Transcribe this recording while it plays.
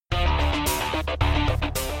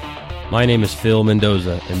My name is Phil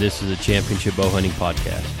Mendoza, and this is a Championship Bow Hunting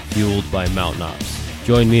Podcast, fueled by Mountain Ops.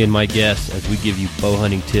 Join me and my guests as we give you bow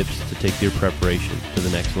hunting tips to take your preparation to the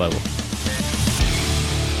next level.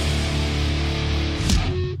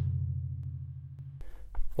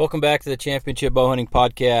 Welcome back to the Championship Bow Hunting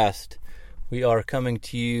Podcast. We are coming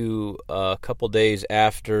to you a couple days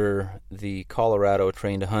after the Colorado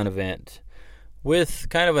Train to Hunt event with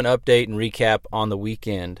kind of an update and recap on the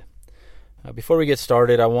weekend. Before we get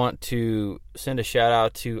started, I want to send a shout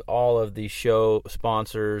out to all of the show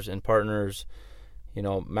sponsors and partners,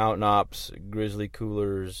 Mountain Ops, Grizzly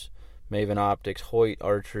Coolers, Maven Optics, Hoyt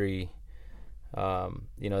Archery,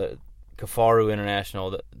 Kafaru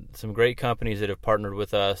International, some great companies that have partnered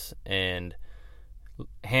with us, and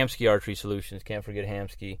Hamskea Archery Solutions, can't forget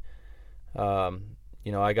Hamskea.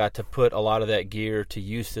 I got to put a lot of that gear to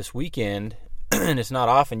use this weekend, and it's not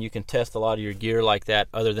often you can test a lot of your gear like that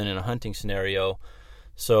other than in a hunting scenario.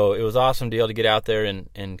 So it was awesome to be able to get out there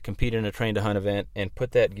and compete in a train to hunt event and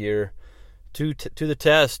put that gear to the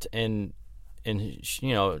test and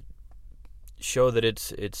show that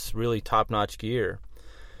it's really top-notch gear.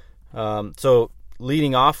 So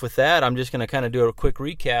leading off with that, I'm just going to kind of do a quick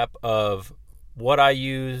recap of what I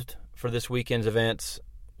used for this weekend's events,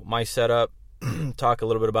 my setup, talk a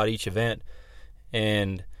little bit about each event,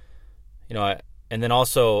 and and then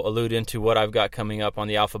also allude into what I've got coming up on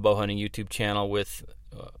the Alpha Bow Hunting YouTube channel with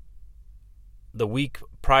the week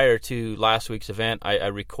prior to last week's event. I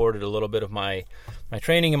recorded a little bit of my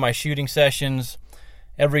training and my shooting sessions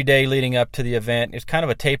every day leading up to the event. It's kind of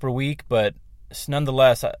a taper week, but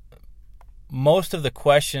nonetheless, most of the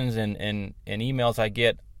questions and emails I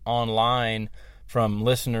get online from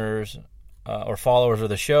listeners or followers of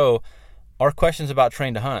the show are questions about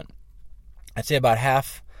train to hunt. I'd say about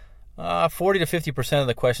half, 40 to 50% of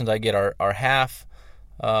the questions I get are half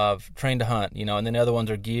of train to hunt, and then the other ones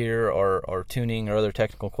are gear or tuning or other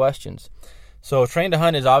technical questions. So train to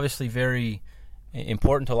hunt is obviously very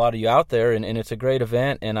important to a lot of you out there, and it's a great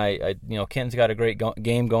event, and I Ken's got a great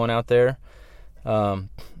game going out there.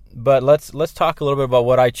 But let's talk a little bit about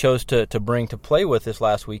what I chose to bring to play with this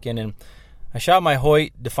last weekend. And I shot my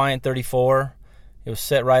Hoyt Defiant 34. It was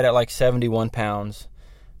set right at like 71 pounds.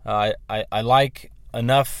 I like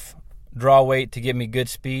enough draw weight to give me good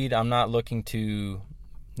speed. I'm not looking to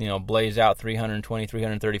blaze out 320,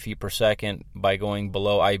 330 feet per second by going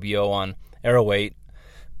below IBO on arrow weight.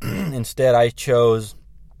 Instead, I chose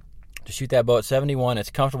to shoot that bow at 71. It's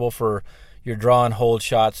comfortable for your draw and hold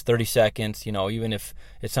shots, 30 seconds. Even if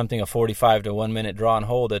it's something a 45 to 1 minute draw and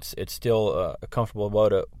hold, it's still a comfortable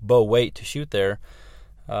bow weight to shoot there.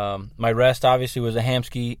 My rest obviously was a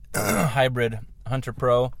Hamskea Hybrid Hunter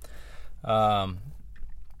Pro.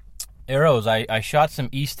 Arrows, I shot some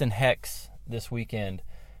Easton Hex this weekend.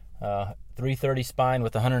 330 spine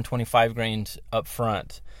with 125 grains up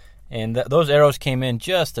front. And those arrows came in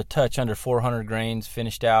just a touch under 400 grains,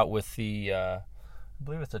 finished out with the I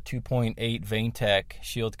believe it's a 2.8 VaneTech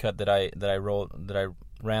shield cut that I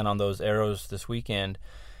ran on those arrows this weekend,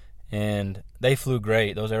 and they flew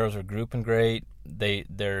great. Those arrows are grouping great.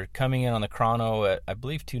 They're coming in on the chrono at I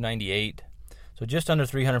believe 298, so just under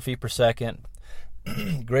 300 feet per second.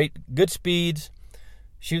 Great, good speeds.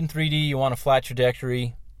 Shooting 3D, you want a flat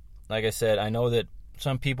trajectory. Like I said, I know that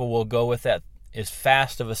some people will go with that as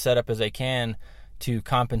fast of a setup as they can to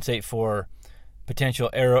compensate for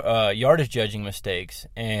potential yardage judging mistakes,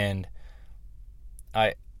 and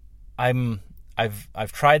I've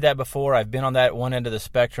tried that before. I've been on that one end of the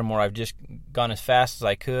spectrum where I've just gone as fast as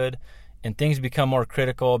I could, and things become more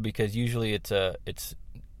critical because usually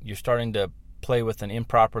you're starting to play with an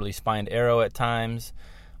improperly spined arrow at times,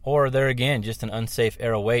 or there again just an unsafe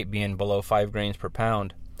arrow weight being below 5 grains per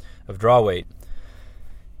pound of draw weight.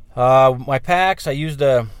 My packs, I used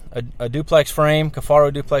a duplex frame,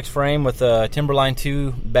 Kafaru duplex frame with a Timberline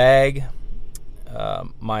 2 bag.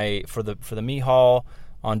 For the meat haul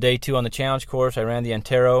on day 2 on the challenge course, I ran the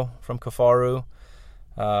Antero from Kafaru.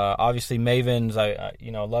 Obviously Mavens,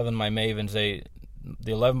 loving my Mavens.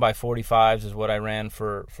 The 11x45s is what I ran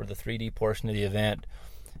for the 3D portion of the event,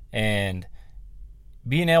 and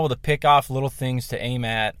being able to pick off little things to aim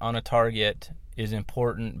at on a target is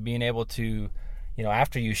important. Being able to,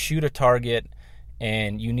 after you shoot a target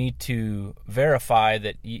and you need to verify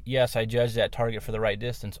that, yes, I judged that target for the right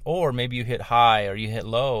distance, or maybe you hit high or you hit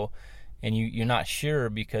low and you're not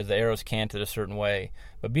sure because the arrow's canted a certain way.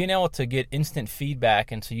 But being able to get instant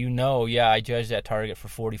feedback, and so I judged that target for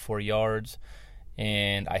 44 yards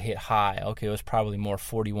and I hit high. Okay, it was probably more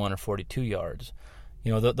 41 or 42 yards.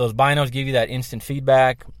 Those binos give you that instant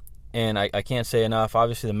feedback, and I can't say enough.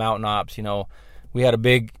 Obviously, the Mountain Ops, we had a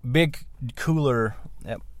big cooler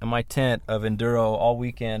my tent of Enduro all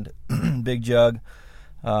weekend, big jug,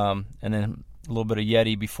 and then a little bit of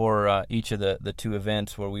Yeti before each of the two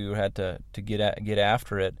events where we had to get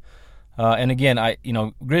after it. And again,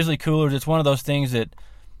 Grizzly coolers, it's one of those things that,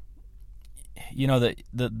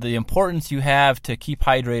 the importance you have to keep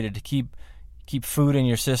hydrated, to keep food in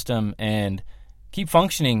your system and keep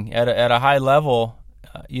functioning at a high level.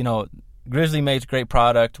 Grizzly makes great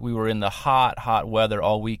product. We were in the hot weather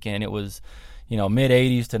all weekend. It was, mid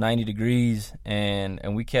 80s to 90 degrees,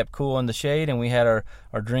 and we kept cool in the shade, and we had our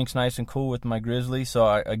drinks nice and cool with my Grizzly.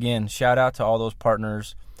 So again, shout out to all those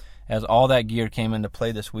partners as all that gear came into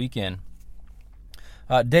play this weekend.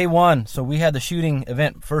 Day one, so we had the shooting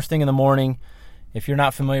event first thing in the morning. If you're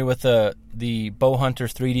not familiar with the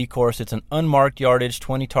Bowhunters 3D course, it's an unmarked yardage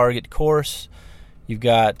 20 target course. You've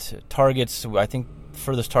got targets. I think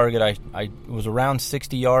furthest target I was around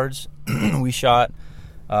 60 yards. We shot.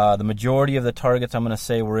 The majority of the targets, I'm going to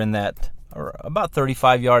say, were in that about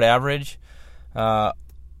 35-yard average.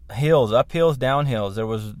 Hills, uphills, downhills.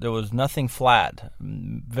 There was nothing flat.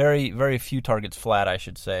 Very, very few targets flat, I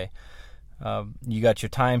should say. You got your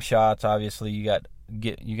time shots. Obviously, you got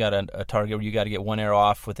a target where you got to get one arrow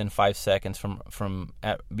off within 5 seconds from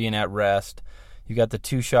being at rest. You got the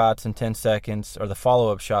 2 shots in 10 seconds, or the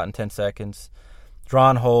follow-up shot in 10 seconds.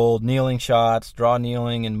 Draw and hold, kneeling shots, draw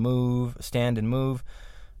kneeling and move, stand and move.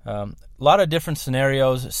 A lot of different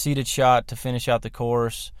scenarios, seated shot to finish out the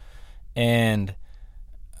course. And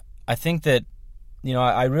I think that,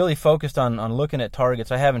 I really focused on looking at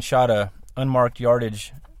targets. I haven't shot a unmarked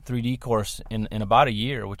yardage 3D course in about a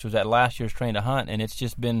year, which was at last year's Train to Hunt, and it's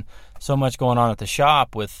just been so much going on at the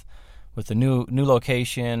shop with the new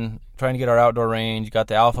location, trying to get our outdoor range, got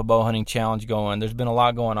the Alpha Bow Hunting Challenge going. There's been a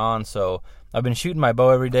lot going on, so I've been shooting my bow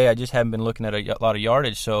every day. I just haven't been looking at a lot of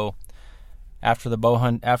yardage. So after the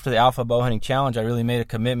Alpha Bow Hunting Challenge, I really made a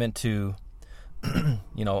commitment to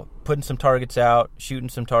putting some targets out, shooting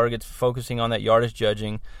some targets, focusing on that yardage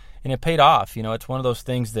judging, and it paid off. It's one of those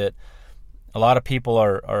things that a lot of people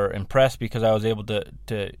are impressed because I was able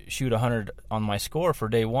to shoot 100 on my score for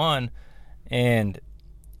day one. And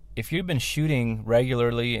if you've been shooting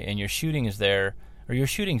regularly and your shooting is there, or your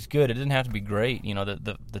shooting's good, it doesn't have to be great.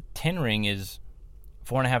 The 10 ring is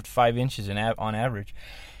 4.5 to 5 inches on average.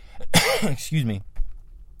 Excuse me.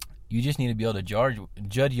 You just need to be able to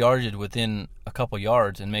judge yardage within a couple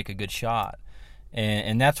yards and make a good shot.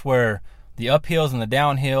 And that's where the uphills and the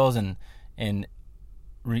downhills and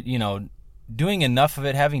doing enough of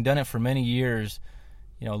it, having done it for many years,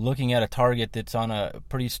 looking at a target that's on a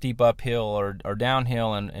pretty steep uphill or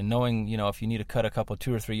downhill and knowing, if you need to cut a couple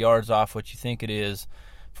 2 or 3 yards off what you think it is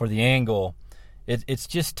for the angle, it's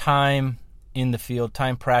just time in the field,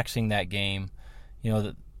 time practicing that game.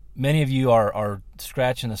 Many of you are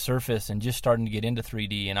scratching the surface and just starting to get into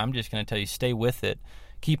 3D, and I'm just going to tell you, stay with it.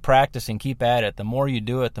 Keep practicing, keep at it. The more you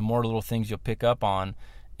do it, the more little things you'll pick up on,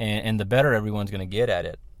 and the better everyone's going to get at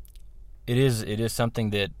it. It is something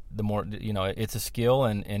that the more, it's a skill,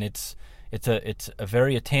 and it's a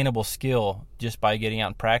very attainable skill just by getting out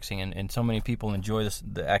and practicing, and so many people enjoy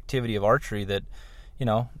the activity of archery that,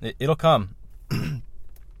 it'll come.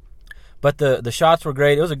 But the shots were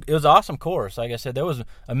great. It was an awesome course. Like I said, there was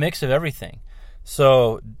a mix of everything.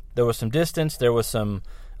 So there was some distance, there was some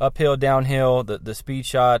uphill, downhill, the speed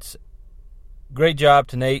shots. Great job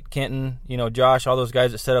to Nate, Kenton, Josh, all those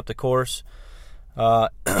guys that set up the course.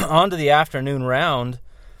 On to the afternoon round.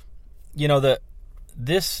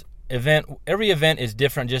 This event, every event is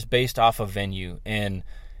different just based off of venue. And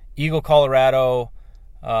Eagle, Colorado,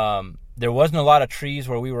 there wasn't a lot of trees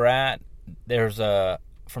where we were at. There's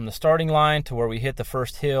from the starting line to where we hit the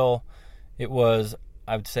first hill, it was,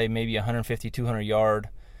 I would say, maybe 150, 200 yard.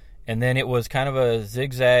 And then it was kind of a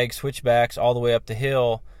zigzag, switchbacks all the way up the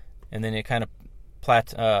hill. And then it kind of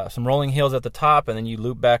some rolling hills at the top, and then you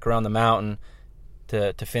loop back around the mountain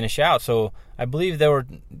to finish out. So I believe there were,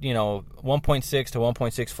 1.6 to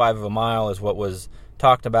 1.65 of a mile is what was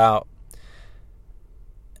talked about.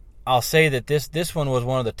 I'll say that this one was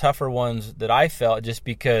one of the tougher ones that I felt, just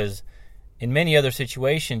because in many other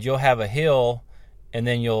situations you'll have a hill and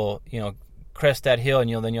then you'll crest that hill,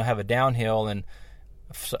 and then you'll have a downhill and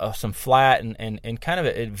some flat, and kind of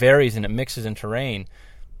it varies and it mixes in terrain.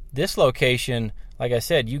 This location, like I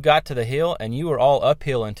said, you got to the hill and you were all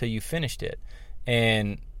uphill until you finished it.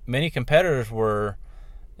 And many competitors were,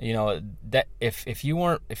 that if you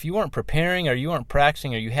weren't preparing, or you weren't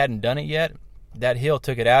practicing, or you hadn't done it yet, that hill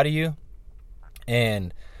took it out of you.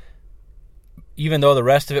 And even though the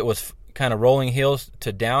rest of it was kind of rolling hills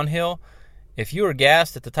to downhill, if you were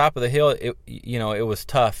gassed at the top of the hill, it was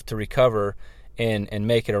tough to recover and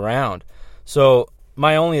make it around. So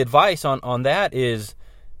my only advice on that is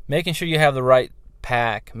making sure you have the right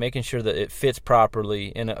pack, making sure that it fits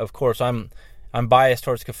properly. And of course, I'm biased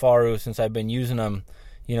towards Kifaru since I've been using them,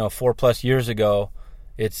 4+ years ago.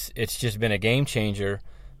 It's just been a game changer.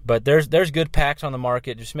 But there's good packs on the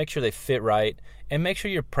market. Just make sure they fit right, and make sure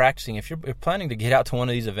you're practicing. If you're planning to get out to one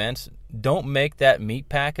of these events, don't make that meat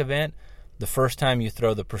pack event the first time you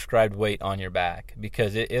throw the prescribed weight on your back,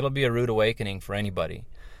 because it'll be a rude awakening for anybody.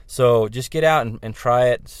 So just get out and try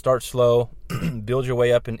it. Start slow, build your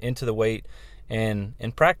way up into the weight,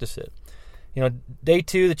 and practice it. Day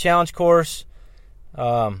 2, the challenge course.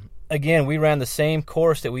 Again, we ran the same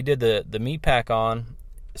course that we did the meat pack on.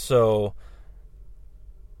 So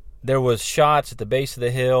there was shots at the base of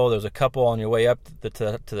the hill. There was a couple on your way up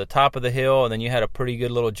to the top of the hill, and then you had a pretty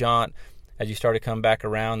good little jaunt as you started coming back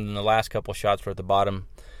around. And the last couple shots were at the bottom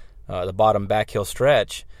back hill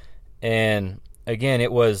stretch. And again,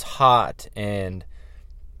 it was hot, and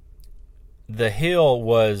the hill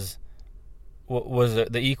was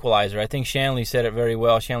the equalizer. I think Shanley said it very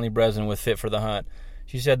well. Shanley Breslin with Fit for the Hunt.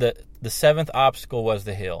 She said that the 7th obstacle was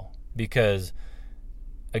the hill, because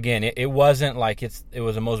again, it wasn't like it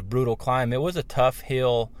was the most brutal climb. It was a tough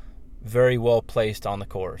hill, very well placed on the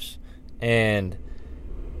course. And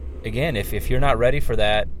again, if you're not ready for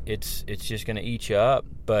that, it's just going to eat you up.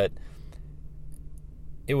 But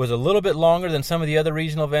it was a little bit longer than some of the other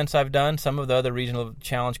regional events I've done. Some of the other regional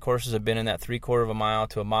challenge courses have been in that 3/4 of a mile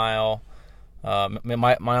to a mile, mile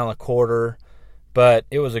and a quarter. But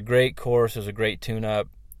it was a great course. It was a great tune-up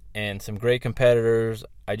and some great competitors.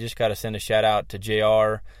 I just got to send a shout-out to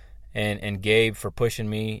JR and Gabe for pushing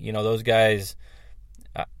me. Those guys,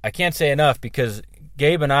 I can't say enough, because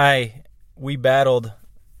Gabe and we battled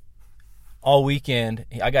all weekend.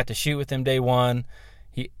 I got to shoot with him day 1.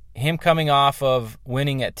 Him coming off of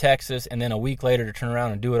winning at Texas and then a week later to turn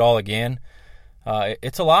around and do it all again,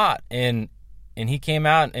 it's a lot. And he came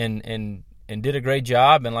out and did a great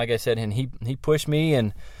job. And like I said, and he pushed me,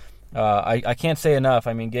 and I can't say enough.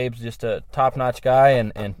 I mean, Gabe's just a top-notch guy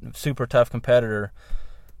and super tough competitor.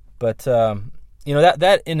 But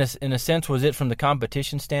that in a sense was it from the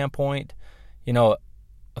competition standpoint.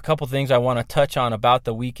 A couple things I want to touch on about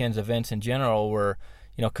the weekend's events in general were,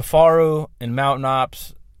 Kifaru and Mountain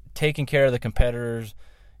Ops taking care of the competitors,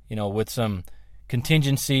 with some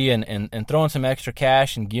contingency and throwing some extra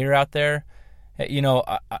cash and gear out there.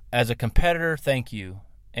 As a competitor, thank you.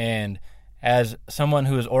 And as someone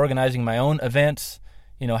who is organizing my own events,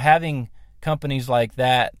 having companies like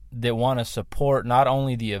that want to support not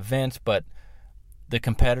only the events but the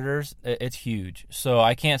competitors, it's huge. So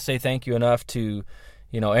I can't say thank you enough to,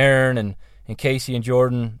 Aaron and Casey and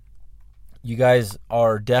Jordan. You guys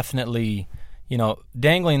are definitely,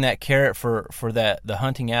 dangling that carrot for the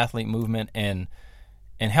hunting athlete movement and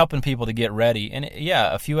helping people to get ready. And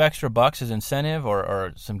yeah, a few extra bucks as incentive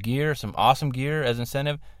or some gear, some awesome gear as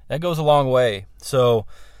incentive, that goes a long way. So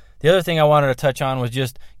the other thing I wanted to touch on was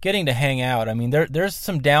just getting to hang out. I mean, there's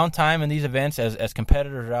some downtime in these events as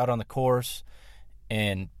competitors are out on the course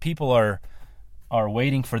and people are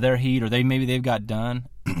waiting for their heat, or maybe they've got done.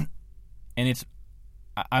 And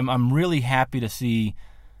I'm really happy to see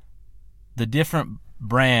the different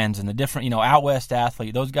brands and the different, Out West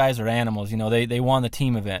Athlete. Those guys are animals. They won the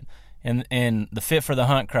team event, and the Fit for the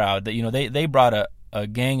Hunt crowd. That they brought a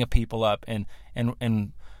gang of people up and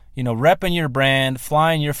repping your brand,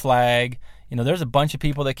 flying your flag. There's a bunch of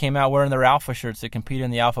people that came out wearing their Alpha shirts that competed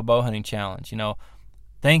in the Alpha Bow Hunting Challenge.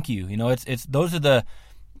 Thank you. It's those are the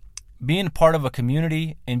being a part of a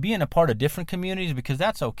community and being a part of different communities, because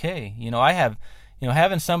that's okay. I have,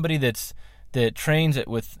 having somebody that trains it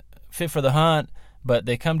with Fit for the Hunt, but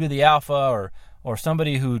they come to the Alpha, or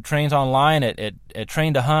somebody who trains online at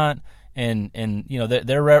Train to Hunt, and they're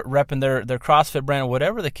repping their CrossFit brand,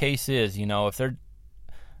 whatever the case is.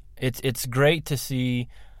 It's great to see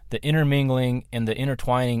the intermingling and the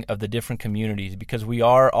intertwining of the different communities, because we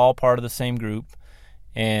are all part of the same group,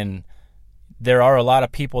 and there are a lot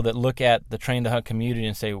of people that look at the Train to Hunt community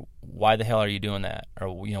and say, why the hell are you doing that? Or,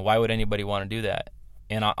 why would anybody want to do that?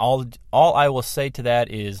 And all I will say to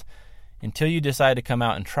that is, until you decide to come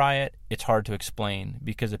out and try it, it's hard to explain,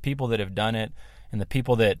 because the people that have done it and the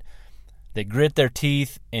people that grit their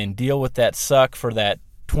teeth and deal with that suck for that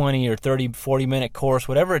 20 or 30, 40-minute course,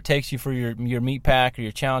 whatever it takes you for your meat pack or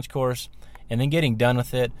your challenge course, and then getting done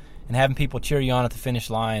with it and having people cheer you on at the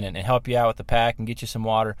finish line and help you out with the pack and get you some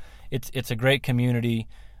water. It's a great community.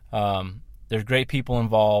 There's great people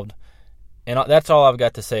involved. And that's all I've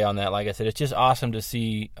got to say on that. Like I said, it's just awesome to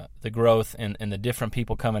see the growth and the different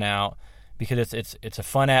people coming out, because it's a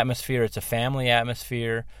fun atmosphere. It's a family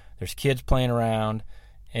atmosphere. There's kids playing around.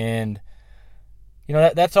 And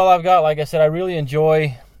that's all I've got. Like I said, I really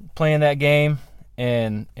enjoy playing that game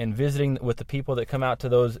and visiting with the people that come out to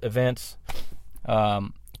those events.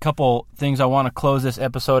 Couple things I want to close this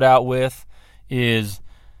episode out with is,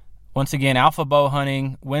 once again, Alpha Bow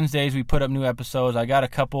Hunting. Wednesdays we put up new episodes. I got a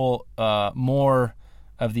couple more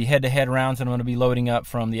of the head-to-head rounds that I'm going to be loading up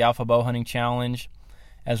from the Alpha Bow Hunting Challenge,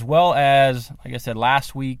 as well as, like I said,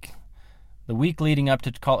 last week, the week leading up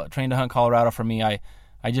to Train to Hunt Colorado for me, I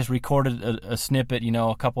just recorded a snippet,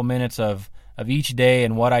 a couple minutes of each day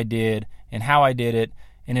and what I did and how I did it.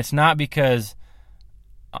 And it's not because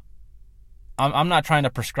I'm not trying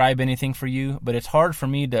to prescribe anything for you, but it's hard for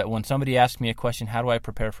me to, when somebody asks me a question, how do I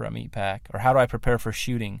prepare for a meat pack, or how do I prepare for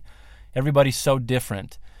shooting? Everybody's so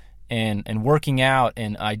different, and working out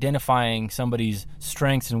and identifying somebody's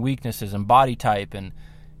strengths and weaknesses and body type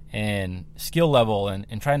and skill level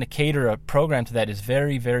and trying to cater a program to that is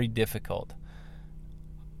very, very difficult.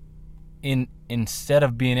 Instead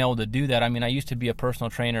of being able to do that, I used to be a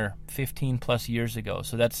personal trainer 15 plus years ago,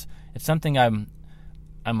 so it's something I'm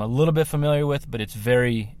a little bit familiar with, but it's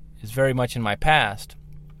very much in my past.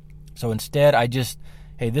 So instead,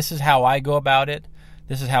 hey, this is how I go about it.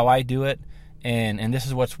 This is how I do it, and this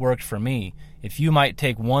is what's worked for me. If you might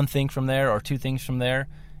take one thing from there or two things from there,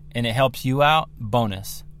 and it helps you out,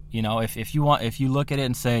 bonus. If you look at it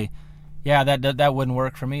and say, yeah, that wouldn't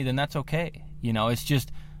work for me, then that's okay. It's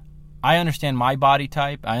just, I understand my body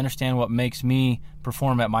type. I understand what makes me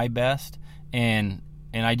perform at my best, and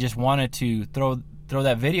I just wanted to throw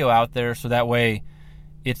that video out there so that way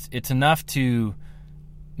it's enough to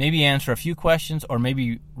maybe answer a few questions, or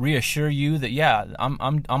maybe reassure you that, yeah,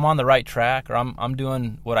 I'm on the right track, or I'm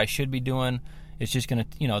doing what I should be doing. It's just gonna,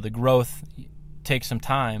 the growth takes some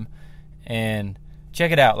time. And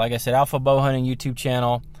check it out. Like I said, Alpha Bow Hunting YouTube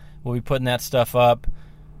channel. We'll be putting that stuff up.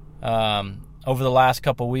 Over the last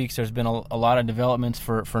couple of weeks, there's been a lot of developments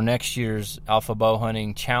for next year's Alpha Bow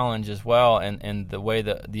Hunting Challenge as well, and the way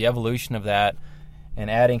the evolution of that, and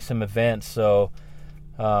adding some events. So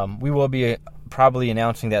we will be probably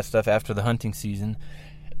announcing that stuff after the hunting season.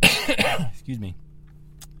 Excuse me.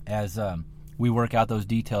 As we work out those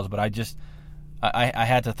details. But I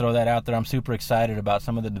had to throw that out there. I'm super excited about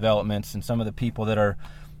some of the developments and some of the people that are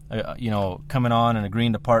coming on and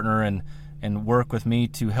agreeing to partner and work with me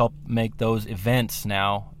to help make those events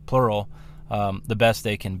now, plural, the best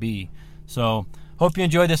they can be. So hope you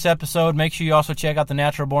enjoyed this episode. Make sure you also check out the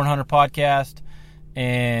Natural Born Hunter podcast.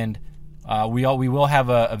 And we will have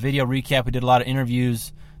a video recap. We did a lot of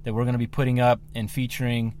interviews that we're going to be putting up and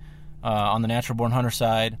featuring on the Natural Born Hunter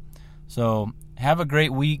side. So have a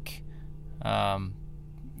great week.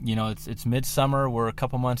 It's midsummer. We're a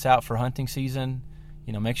couple months out for hunting season.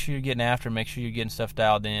 Make sure you're getting after. Make sure you're getting stuff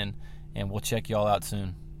dialed in, and we'll check you all out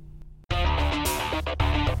soon.